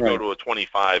you have to go to a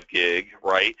 25 gig,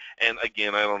 right? And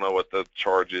again, I don't know what the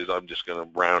charge is. I'm just going to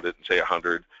round it and say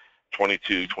 100,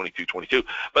 22, 22, 22.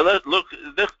 But look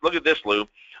at this, Lou.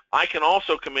 I can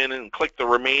also come in and click the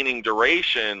remaining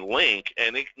duration link,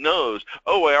 and it knows,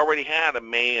 oh, I already had a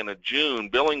May and a June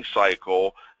billing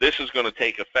cycle. This is going to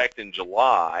take effect in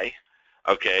July,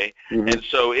 okay? And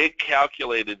so it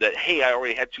calculated that, hey, I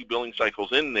already had 2 billing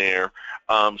cycles in there,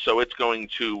 so it's going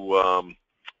to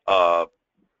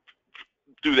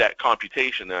do that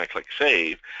computation, and I click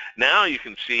Save. Now you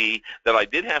can see that I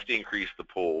did have to increase the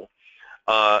pool.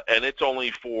 And it's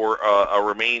only for a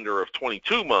remainder of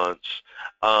 22 months,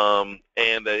 and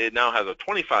it now has a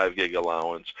 25 gig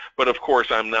allowance. But of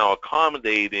course, I'm now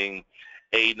accommodating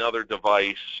another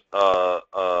device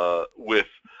with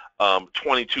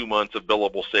 22 months of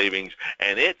billable savings,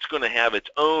 and it's going to have its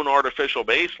own artificial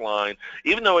baseline,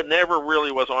 even though it never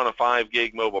really was on a 5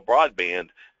 gig mobile broadband.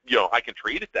 I can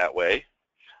treat it that way.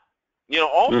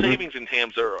 All savings in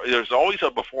TAMS, there's always a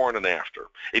before and an after.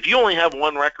 If you only have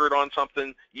one record on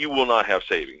something, you will not have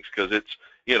savings because it's,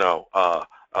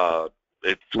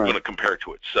 it's going to compare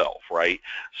to itself, right?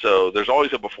 So there's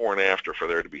always a before and after for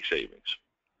there to be savings.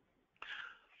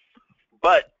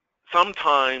 But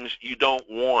sometimes you don't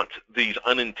want these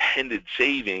unintended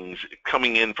savings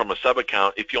coming in from a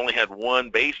sub-account if you only had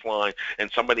one baseline and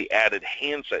somebody added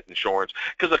handset insurance,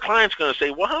 because the client's going to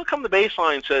say, well, how come the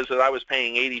baseline says that I was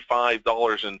paying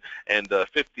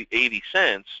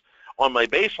 $85.80 on my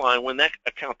baseline when that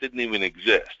account didn't even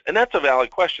exist? And that's a valid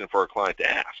question for a client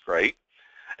to ask, right?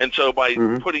 And so by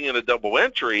putting in a double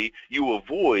entry, you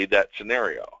avoid that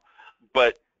scenario.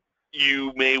 But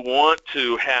you may want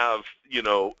to have,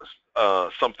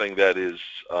 something that is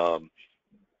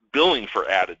billing for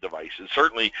added devices.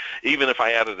 Certainly, even if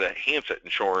I added a handset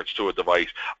insurance to a device,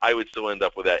 I would still end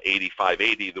up with that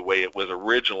 8580 the way it was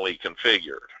originally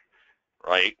configured,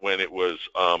 right? When it was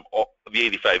the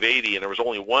 8580, and there was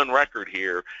only one record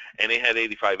here, and it had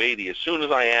 8580. As soon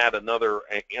as I add another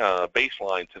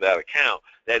baseline to that account,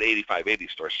 that 8580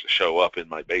 starts to show up in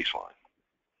my baseline.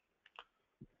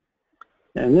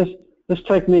 And this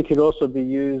technique could also be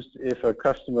used if a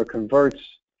customer converts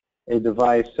a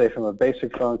device, say from a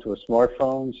basic phone to a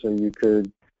smartphone, so you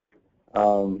could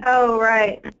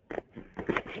right.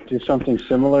 do something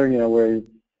similar, where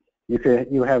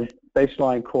you have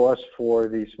baseline costs for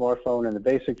the smartphone and the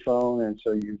basic phone, and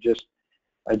so you just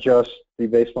adjust the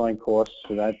baseline costs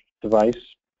for that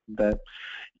device. That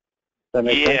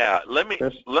makes sense? Yeah,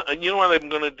 you know what I'm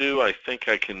going to do? I think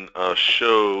I can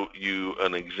show you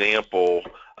an example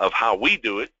of how we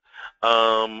do it,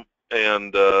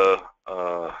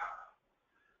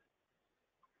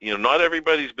 not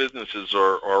everybody's businesses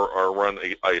are run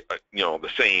the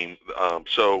same.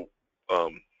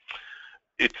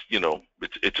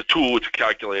 It's a tool, it's a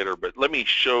calculator, but let me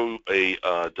show a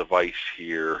device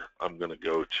here. I'm going to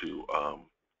go to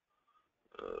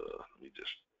let me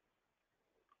just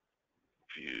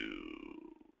view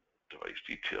device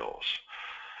details.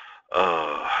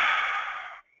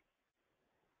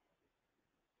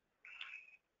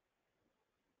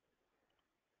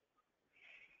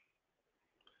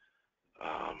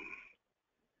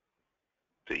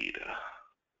 Data.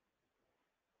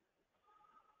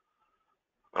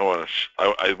 I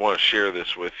want to share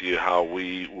this with you, how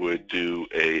we would do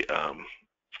a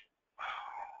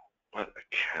what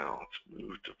account,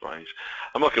 move device.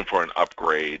 I'm looking for an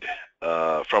upgrade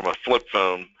from a flip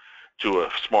phone to a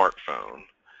smartphone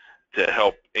to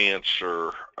help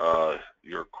answer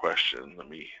your question. Let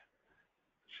me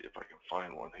see if I can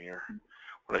find one here.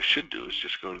 What I should do is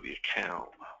just go to the account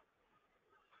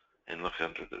and look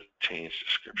under the change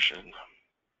description.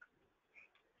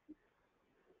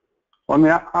 Well, I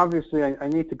mean, obviously, I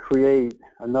need to create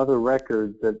another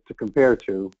record to compare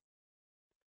to.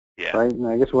 Yeah. Right? And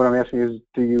I guess what I'm asking is,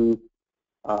 do you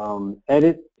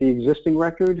edit the existing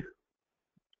record?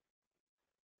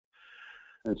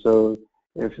 And so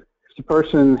if the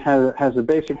person has a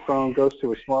basic phone, goes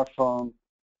to a smartphone,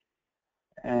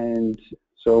 and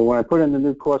so when I put in the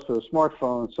new cost for the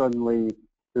smartphone, suddenly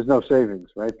there's no savings,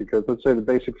 right? Because let's say the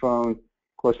basic phone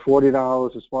cost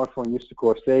 $40, the smartphone used to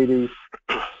cost $80,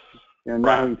 and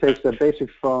now he takes that basic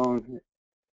phone,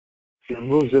 he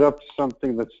moves it up to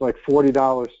something that's like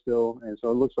 $40 still, and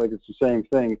so it looks like it's the same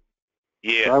thing.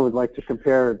 Yeah. So I would like to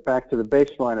compare it back to the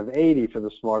baseline of $80 for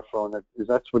the smartphone.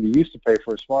 That's what he used to pay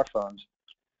for his smartphones.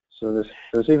 So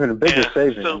there's even a bigger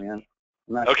saving. So, man.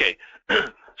 Okay.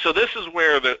 So this is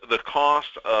where the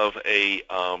cost of a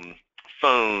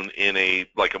phone in a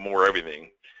more everything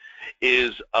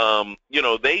is,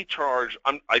 they charge.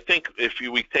 I think if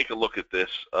we take a look at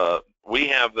this, we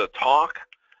have the talk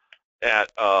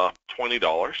at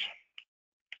 $20,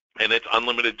 and it's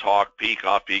unlimited talk, peak,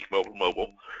 off-peak,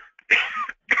 mobile.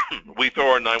 We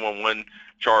throw our 911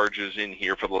 charges in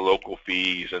here for the local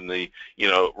fees and the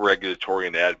regulatory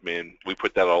and admin. We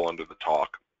put that all under the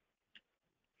talk.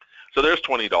 So there's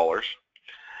 $20,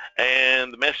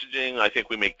 and the messaging, I think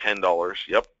we make $10.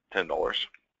 Yep, $10.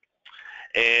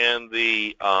 And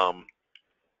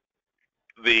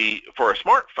for a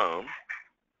smartphone,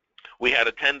 we had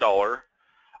a $10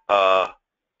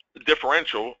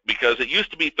 differential, because it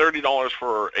used to be $30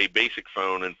 for a basic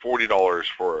phone and $40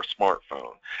 for a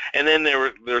smartphone. And then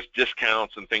there's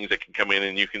discounts and things that can come in,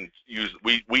 and you can use,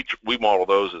 we model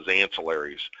those as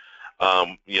ancillaries.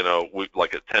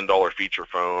 Like a $10 feature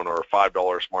phone or a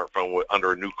 $5 smartphone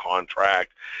under a new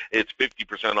contract, it's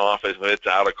 50% off if it's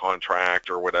out of contract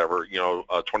or whatever,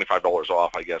 $25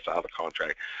 off, I guess, out of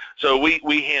contract. So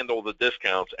we handle the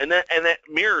discounts, and that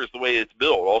mirrors the way it's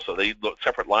billed also. They look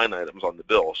separate line items on the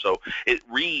bill. So it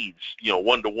reads,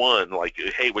 one-to-one, like,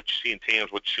 hey, what you see in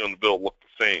TAMS, what you see on the bill look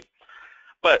the same.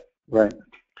 But right.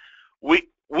 We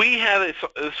had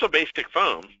a basic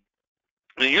phone,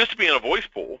 and it used to be in a voice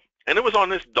pool, and it was on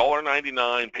this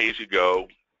 $1.99 pay-as-you-go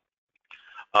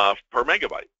per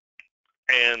megabyte.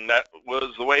 And that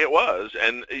was the way it was.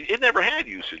 And it never had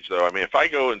usage, though. I mean, if I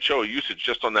go and show usage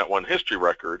just on that one history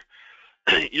record,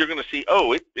 you're going to see,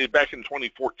 it back in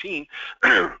 2014,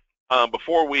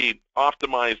 before we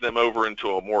optimized them over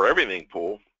into a more everything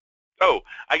pool,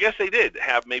 I guess they did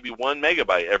have maybe 1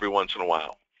 megabyte every once in a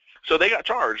while. So they got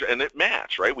charged, and it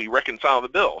matched, right? We reconcile the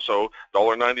bill. So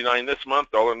 $1.99 this month,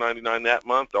 $1.99 that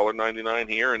month, $1.99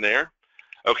 here and there.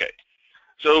 Okay.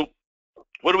 So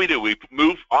what do? We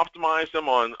optimize them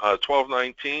on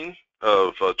 1219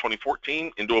 of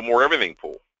 2014 into a more everything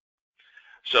pool.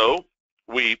 So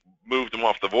we moved them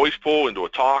off the voice pool into a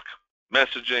talk,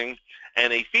 messaging,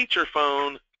 and a feature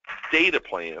phone data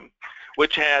plan,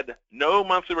 which had no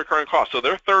monthly recurring cost. So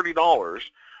their $30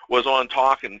 was on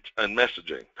talk and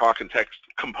messaging, talk and text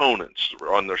components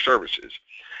on their services.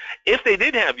 If they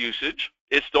did have usage,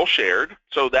 it's still shared,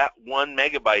 so that 1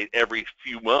 megabyte every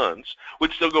few months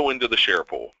would still go into the share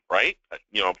pool, right?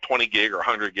 20 gig or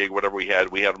 100 gig, whatever we had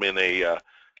them in a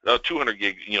 200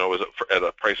 gig, was at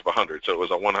a price of 100, so it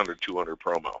was a 100, 200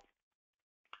 promo.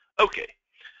 Okay,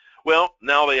 well,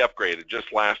 now they upgraded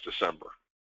just last December.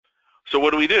 So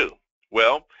what do?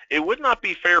 Well, it would not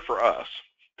be fair for us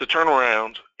to turn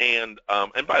around and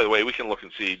by the way, we can look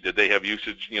and see, did they have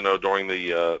usage, during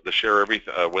the share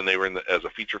everything when they were as a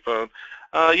feature phone?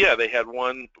 Yeah, they had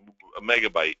 1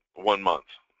 megabyte 1 month.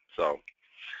 So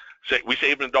we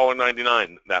saved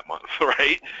 $1.99 that month,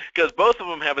 right? Because both of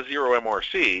them have a 0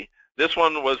 MRC. This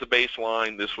one was the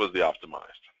baseline. This was the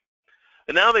optimized.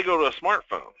 And now they go to a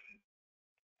smartphone.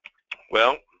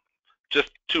 Well,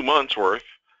 just 2 months worth.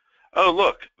 Oh,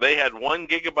 look, they had 1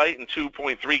 gigabyte and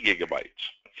 2.3 gigabytes.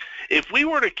 If we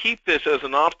were to keep this as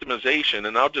an optimization,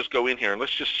 and I'll just go in here, and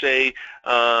let's just say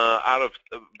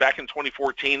back in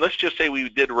 2014, let's just say we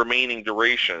did remaining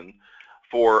duration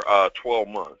for 12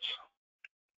 months.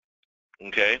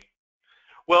 Okay?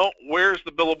 Well, where's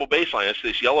the billable baseline? It's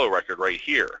this yellow record right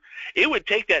here. It would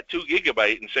take that 2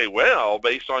 gigabyte and say, well,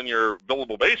 based on your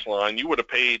billable baseline, you would have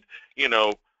paid,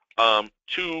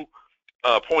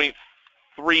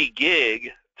 2.3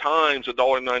 gig times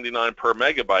 $1.99 per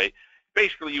megabyte.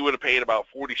 Basically, you would have paid about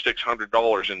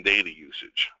 $4,600 in data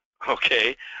usage.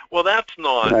 Okay, well, that's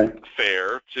not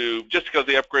fair to just because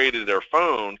they upgraded their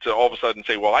phone to all of a sudden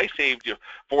say, well, I saved you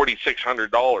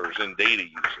 $4,600 in data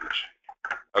usage.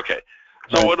 Okay,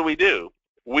 so what do?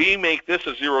 We make this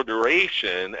a 0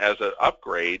 duration as an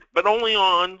upgrade, but only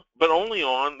on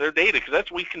their data,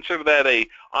 because we consider that a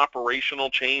operational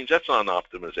change. That's not an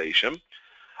optimization.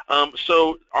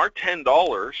 So our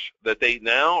 $10 that they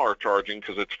now are charging,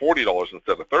 because it's $40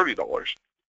 instead of $30,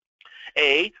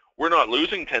 A, we're not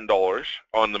losing $10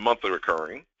 on the monthly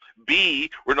recurring. B,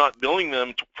 we're not billing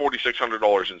them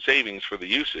 $4,600 in savings for the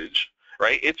usage,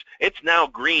 right? It's now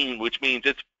green, which means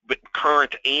it's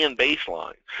current and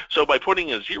baseline. So by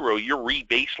putting a 0, you're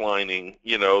rebaselining,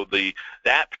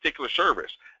 that particular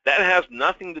service. That has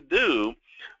nothing to do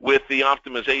with the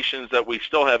optimizations that we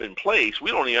still have in place.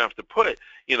 We don't even have to put,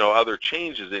 other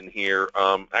changes in here.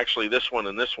 Actually, this one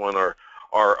and this one are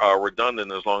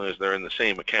redundant as long as they're in the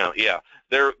same account. Yeah,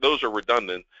 those are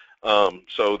redundant,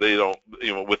 so they don't,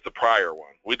 with the prior one.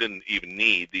 We didn't even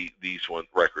need these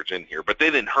records in here, but they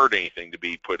didn't hurt anything to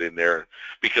be put in there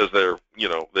because they're,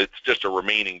 it's just a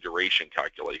remaining duration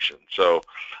calculation. So,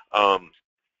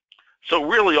 so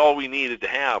really all we needed to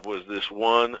have was this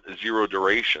 1 0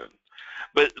 duration.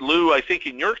 But Lou, I think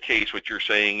in your case what you're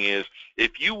saying is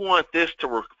if you want this to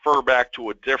refer back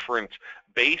to a different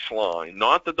baseline,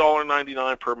 not the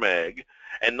 $1.99 per meg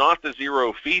and not the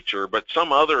 0 feature, but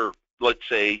some other, let's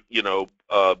say,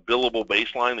 billable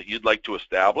baseline that you'd like to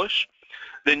establish,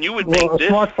 then you would make this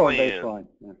smartphone plan. Baseline.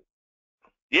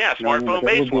 Yeah, smartphone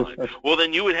baseline. Well,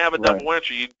 then you would have a double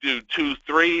entry. You'd do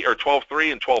 2.3 or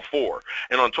 12.3 and 12.4.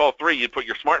 And on 12.3, you'd put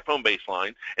your smartphone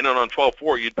baseline. And then on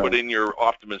 12.4, you'd put in your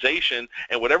optimization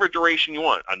and whatever duration you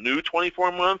want, a new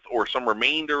 24-month or some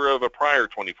remainder of a prior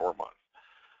 24-month.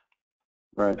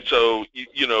 Right. So,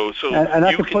 and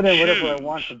I can put in whatever I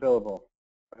want for billable.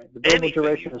 Right? The billable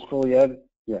duration is fully added.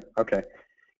 Yeah, okay.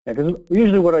 Yeah, because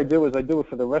usually what I do is I do it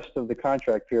for the rest of the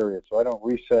contract period, so I don't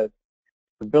reset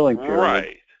the billing period.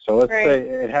 Right. So let's say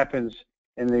it happens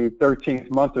in the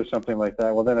 13th month or something like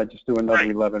that. Well, then I just do another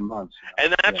 11 months.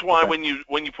 And that's why when you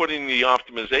put in the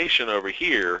optimization over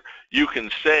here, you can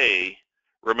say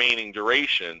remaining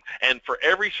duration. And for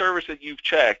every service that you've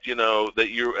checked, and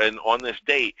on this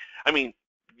date, I mean,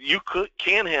 you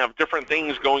can have different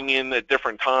things going in at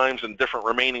different times and different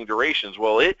remaining durations.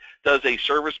 Well, it does a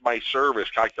service-by-service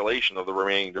calculation of the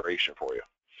remaining duration for you.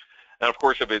 Now, of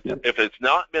course, if it's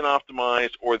not been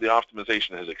optimized or the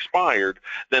optimization has expired,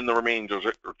 then the remaining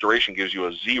duration gives you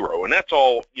a 0, and that's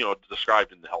all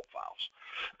described in the help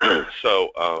files.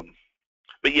 So,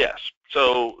 but yes,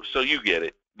 so you get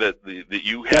it that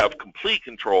you have complete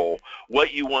control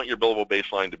what you want your billable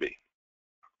baseline to be.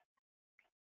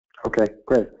 Okay,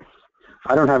 great.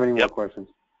 I don't have any more questions.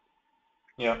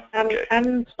 Yeah. I'm good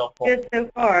so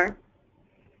far.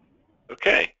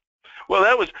 Okay. Well,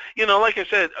 that was, like I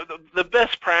said, the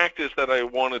best practice that I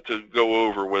wanted to go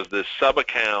over was this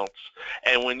sub-accounts.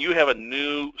 And when you have a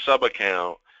new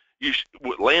sub-account,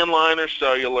 landline or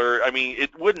cellular, I mean,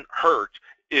 it wouldn't hurt,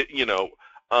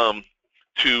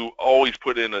 to always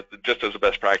put in, just as a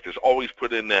best practice, always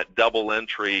put in that double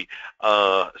entry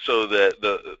so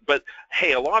that but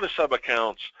hey, a lot of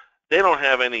sub-accounts, they don't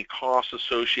have any costs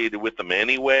associated with them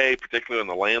anyway, particularly on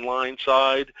the landline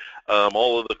side.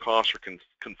 All of the costs are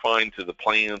confined to the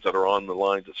plans that are on the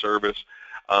lines of service.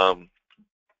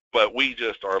 But we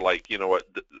just are like, you know what,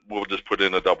 we'll just put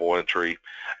in a double entry,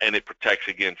 and it protects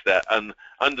against that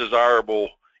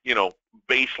undesirable,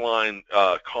 baseline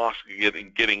cost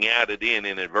getting added in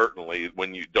inadvertently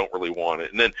when you don't really want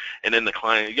it. And then the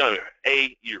client,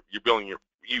 A,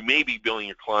 you may be billing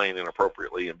your client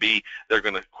inappropriately, and B, they're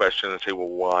going to question and say, well,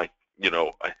 why?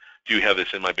 Do you have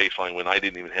this in my baseline when I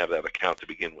didn't even have that account to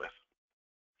begin with?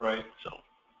 Right. So,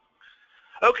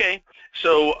 okay,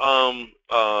 so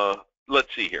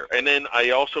let's see here. And then I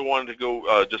also wanted to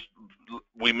go,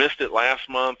 we missed it last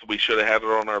month. We should have had it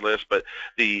on our list, but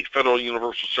the Federal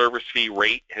Universal Service Fee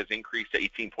rate has increased to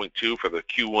 18.2 for the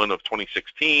Q1 of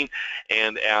 2016.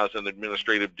 And as an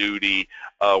administrative duty,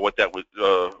 what that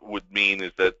would mean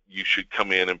is that you should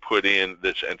come in and put in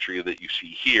this entry that you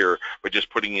see here, but just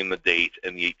putting in the date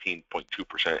and the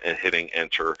 18.2% and hitting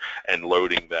enter and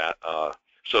loading that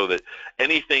so that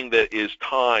anything that is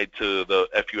tied to the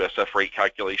FUSF rate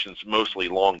calculations, mostly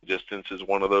long distance is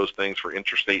one of those things for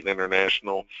interstate and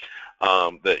international,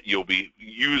 that you'll be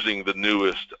using the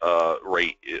newest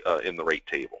rate in the rate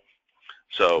table.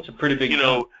 So it's a pretty big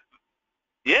jump.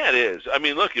 Yeah, it is. I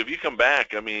mean, look, if you come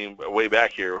back, I mean, way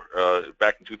back here,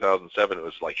 back in 2007, it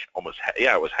was like almost,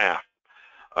 it was half,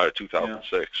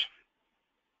 2006. Yeah.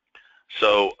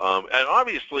 So, and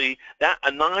obviously, that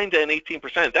a 9 to an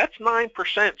 18%, that's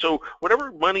 9%. So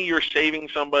whatever money you're saving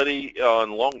somebody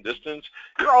on long distance,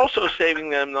 you're also saving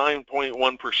them 9.1%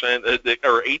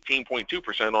 or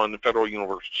 18.2% on the Federal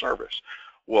Universal Service.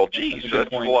 Well, geez,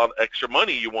 that's a lot of extra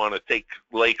money you want to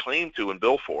lay claim to and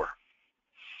bill for.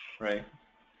 Right.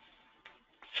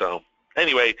 So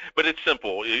anyway, but it's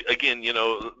simple. Again,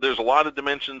 there's a lot of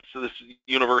dimensions to this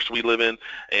universe we live in,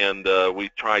 and we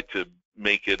try to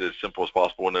make it as simple as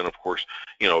possible. And then, of course,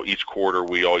 each quarter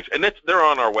we always, and they're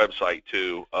on our website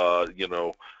too, and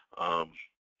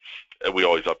we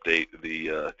always update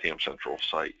the TAMS Central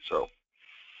site. So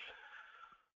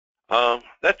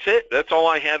that's it. That's all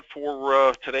I had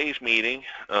for today's meeting.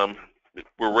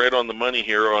 We're right on the money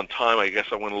here on time. I guess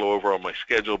I went a little over on my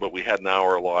schedule, but we had an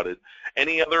hour allotted.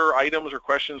 Any other items or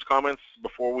questions, comments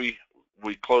before we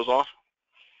close off?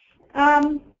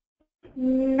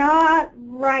 Not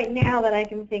right now that I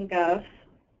can think of.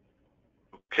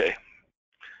 Okay.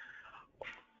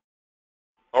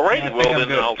 All right. Yeah, well,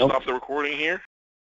 then I'll stop the recording here.